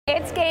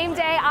game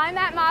day. I'm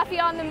at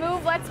Mafia on the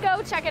Move. Let's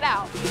go check it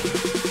out.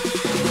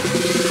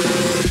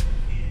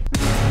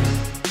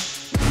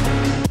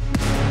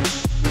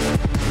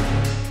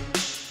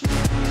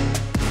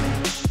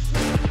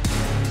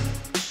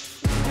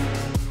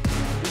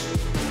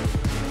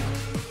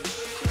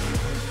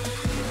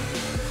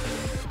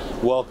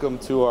 Welcome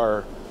to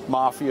our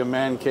Mafia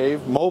man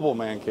cave, mobile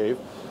man cave.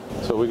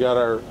 So we got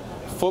our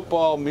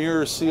football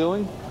mirror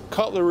ceiling,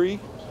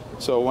 cutlery.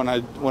 So when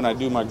I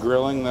do my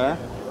grilling there,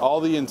 all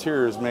the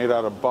interior is made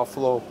out of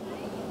buffalo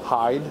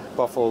hide,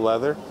 buffalo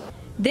leather.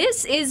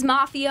 This is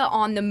Mafia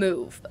on the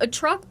Move, a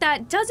truck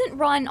that doesn't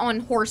run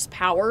on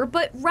horsepower,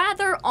 but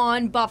rather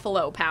on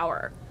buffalo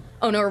power.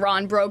 Owner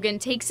Ron Brogan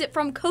takes it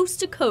from coast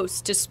to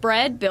coast to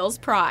spread Bills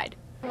pride.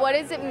 What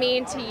does it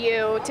mean to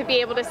you to be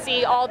able to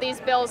see all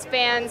these Bills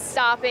fans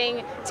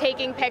stopping,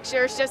 taking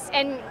pictures, just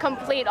in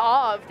complete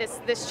awe of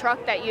this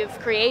truck that you've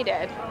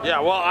created? Yeah,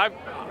 well,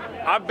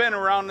 I've been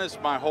around this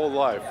my whole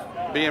life,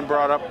 being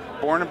brought up,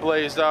 born in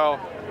Blaisdell,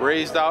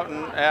 raised out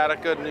in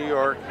Attica, New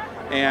York,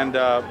 and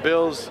the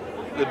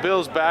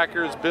Bills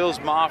backers, Bills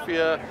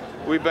Mafia,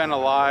 we've been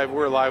alive.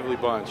 We're a lively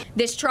bunch.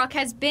 This truck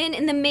has been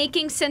in the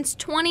making since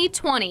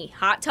 2020,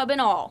 hot tub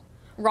and all.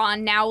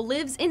 Ron now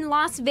lives in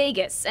Las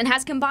Vegas and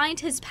has combined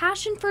his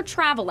passion for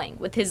traveling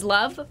with his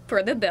love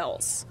for the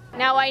Bills.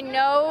 Now, I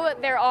know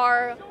there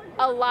are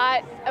a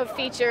lot of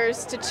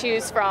features to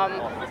choose from,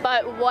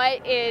 but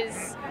what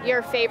is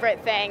your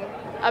favorite thing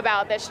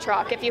about this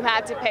truck, if you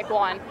had to pick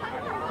one?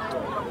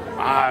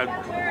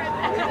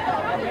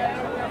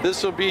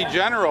 This will be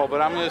general,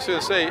 but I'm just going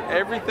to say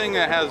everything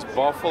that has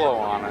buffalo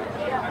on it.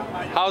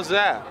 How's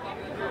that?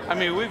 I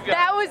mean, we've got...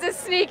 That was a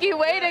sneaky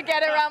way to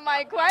get around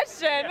my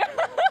question.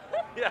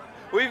 Yeah,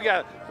 we've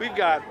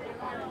got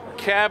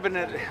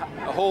cabinet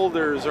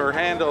holders or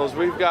handles.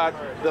 We've got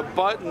the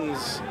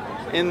buttons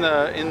in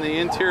the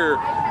interior.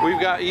 We've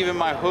got even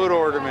my hood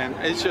ornament.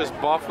 It's just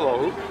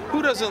buffalo.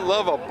 Who doesn't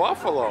love a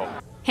buffalo?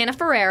 Hannah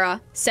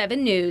Ferreira,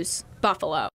 7 News, Buffalo.